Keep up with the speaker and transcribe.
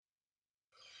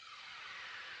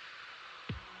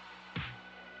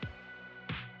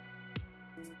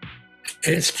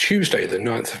It's Tuesday, the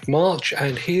 9th of March,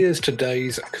 and here's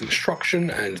today's construction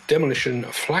and demolition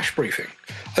flash briefing.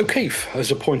 O'Keefe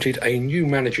has appointed a new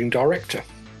managing director.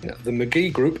 The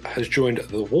McGee Group has joined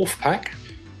the Wolf Pack.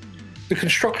 The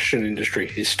construction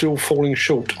industry is still falling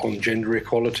short on gender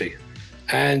equality,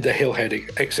 and the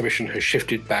Hillhead exhibition has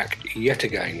shifted back yet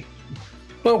again.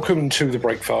 Welcome to the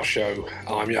Breakfast Show.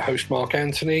 I'm your host, Mark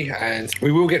Anthony, and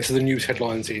we will get to the news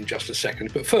headlines in just a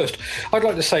second. But first, I'd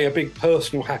like to say a big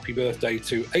personal happy birthday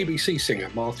to ABC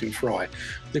singer Martin Fry,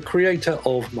 the creator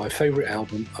of my favourite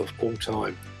album of all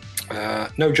time.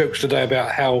 No jokes today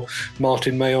about how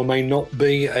Martin may or may not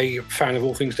be a fan of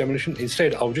all things demolition.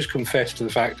 Instead, I'll just confess to the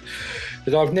fact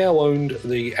that I've now owned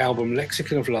the album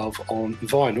Lexicon of Love on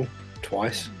vinyl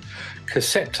twice,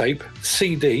 cassette tape,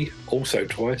 CD also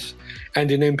twice, and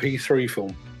in MP3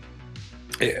 form.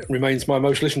 It remains my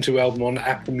most listened to album on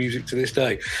Apple Music to this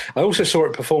day. I also saw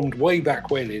it performed way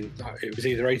back when, it was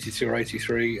either 82 or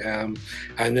 83, and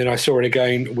then I saw it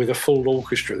again with a full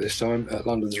orchestra this time at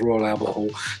London's Royal Albert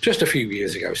Hall just a few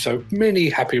years ago. So many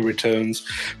happy returns,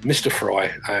 Mr.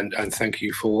 Fry, and thank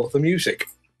you for the music.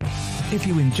 If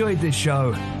you enjoyed this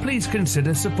show, please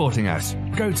consider supporting us.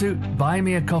 Go to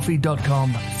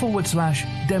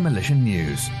buymeacoffee.com/demolition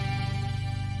news.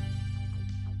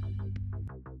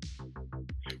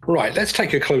 Right, let's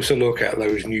take a closer look at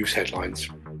those news headlines.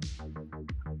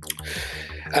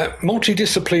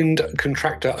 Multidisciplined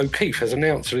contractor O'Keefe has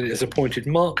announced that it has appointed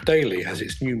Mark Daly as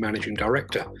its new managing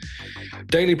director.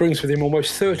 Daly brings with him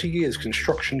almost 30 years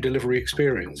construction delivery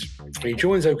experience. He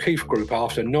joins O'Keefe Group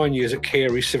after 9 years at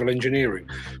Carey Civil Engineering,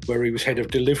 where he was head of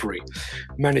delivery,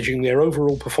 managing their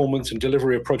overall performance and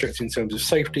delivery of projects in terms of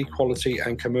safety, quality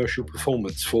and commercial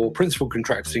performance for principal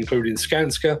contractors including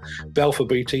Skanska, Balfour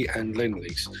Beatty and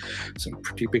Lendlease. Some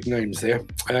pretty big names there.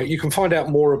 You can find out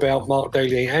more about Mark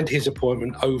Daly and his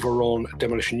appointment over on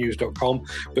demolitionnews.com,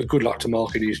 but good luck to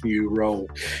Mark in his new role.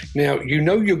 Now, you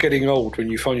know you're getting old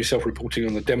when you find yourself reporting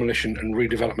on the demolition and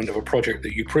redevelopment of a project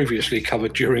that you previously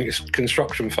covered during its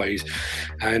construction phase,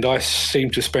 and I seem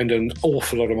to spend an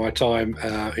awful lot of my time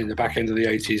in the back end of the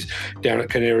 80s down at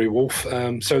Canary Wharf.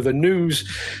 So the news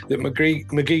that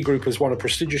McGee Group has won a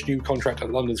prestigious new contract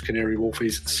at London's Canary Wharf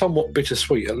is somewhat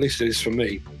bittersweet, at least it is for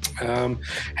me.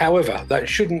 However, that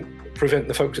shouldn't prevent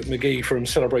the folks at McGee from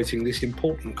celebrating this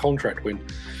important contract win.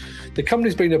 The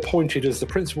company's been appointed as the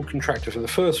principal contractor for the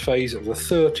first phase of the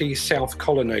 30 South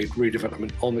Colonnade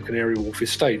redevelopment on the Canary Wharf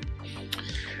estate.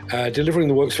 Delivering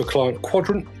the works for client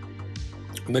Quadrant,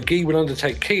 McGee will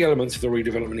undertake key elements of the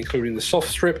redevelopment, including the soft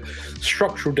strip,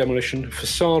 structural demolition,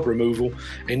 facade removal,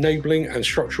 enabling and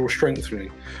structural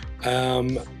strengthening.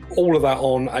 All of that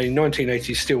on a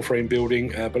 1980s steel frame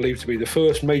building, believed to be the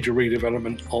first major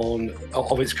redevelopment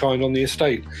of its kind on the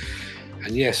estate.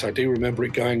 And yes, I do remember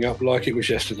it going up like it was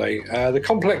yesterday. The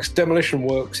complex demolition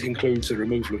works includes the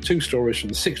removal of 2 stories from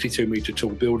the 62-metre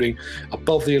tall building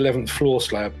above the 11th floor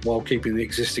slab while keeping the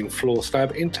existing floor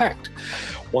slab intact.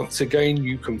 Once again,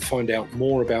 you can find out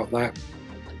more about that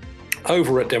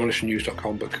over at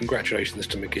demolitionnews.com, but congratulations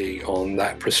to McGee on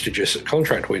that prestigious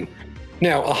contract win.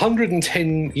 Now,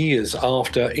 110 years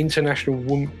after International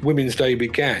Women's Day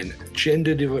began,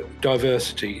 gender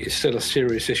diversity is still a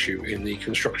serious issue in the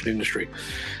construction industry.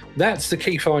 That's the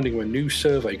key finding of a new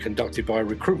survey conducted by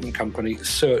recruitment company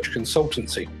Search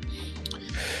Consultancy.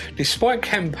 Despite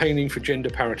campaigning for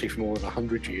gender parity for more than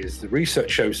 100 years, the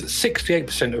research shows that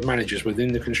 68% of managers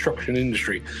within the construction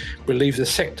industry believe the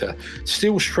sector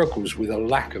still struggles with a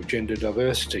lack of gender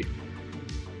diversity.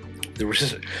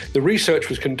 The research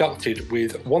was conducted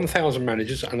with 1,000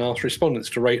 managers and asked respondents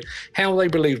to rate how they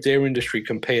believed their industry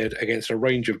compared against a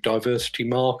range of diversity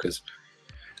markers.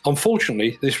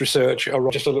 Unfortunately, this research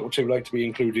arrived just a little too late to be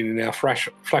included in our flash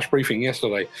briefing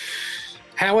yesterday.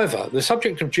 However, the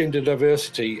subject of gender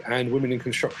diversity and women in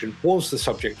construction was the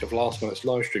subject of last night's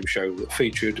live stream show that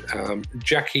featured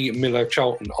Jackie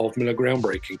Miller-Charlton of Miller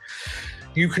Groundbreaking.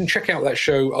 You can check out that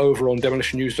show over on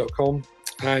demolitionnews.com.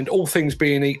 And all things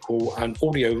being equal, an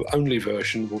audio-only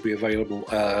version will be available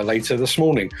later this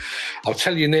morning. I'll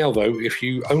tell you now, though, if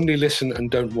you only listen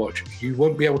and don't watch, you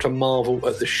won't be able to marvel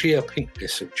at the sheer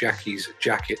pinkness of Jackie's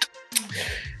jacket.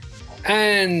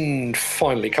 And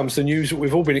finally comes the news that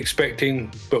we've all been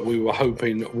expecting, but we were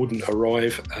hoping wouldn't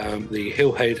arrive. The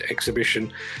Hillhead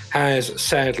exhibition has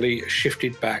sadly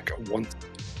shifted back once.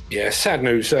 Yeah, sad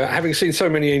news. Having seen so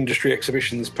many industry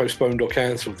exhibitions postponed or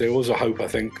cancelled, there was a hope, I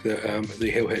think, that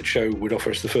the Hillhead show would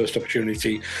offer us the first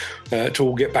opportunity to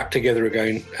all get back together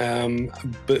again.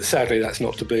 But sadly, that's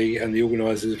not to be, and the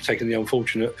organisers have taken the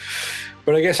unfortunate,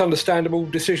 but I guess understandable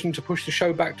decision to push the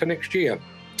show back to next year.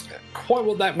 quite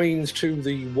what that means to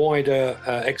the wider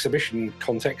exhibition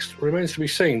context remains to be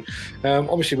seen.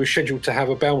 Obviously, we're scheduled to have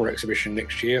a Balmer exhibition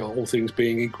next year, all things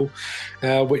being equal,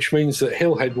 which means that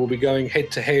Hillhead will be going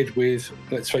head-to-head with,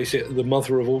 let's face it, the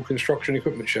mother of all construction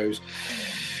equipment shows.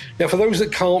 Now, for those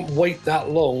that can't wait that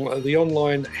long, the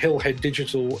online Hillhead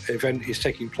Digital event is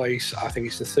taking place. I think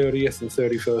it's the 30th and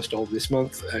 31st of this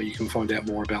month. You can find out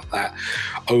more about that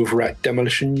over at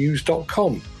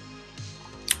demolitionnews.com.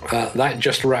 That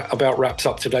just about wraps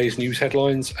up today's news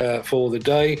headlines for the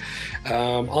day.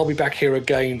 I'll be back here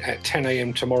again at 10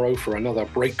 a.m. tomorrow for another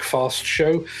Breakfast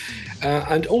show.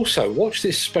 And also, watch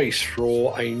this space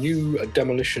for a new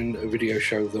demolition video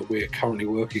show that we're currently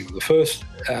working on. The first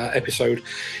episode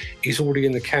is already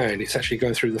in the can. It's actually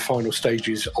going through the final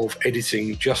stages of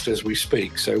editing just as we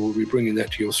speak. So we'll be bringing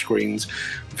that to your screens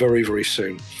very, very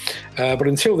soon. But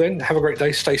until then, have a great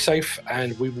day, stay safe,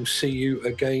 and we will see you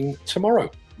again tomorrow.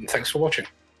 And thanks for watching.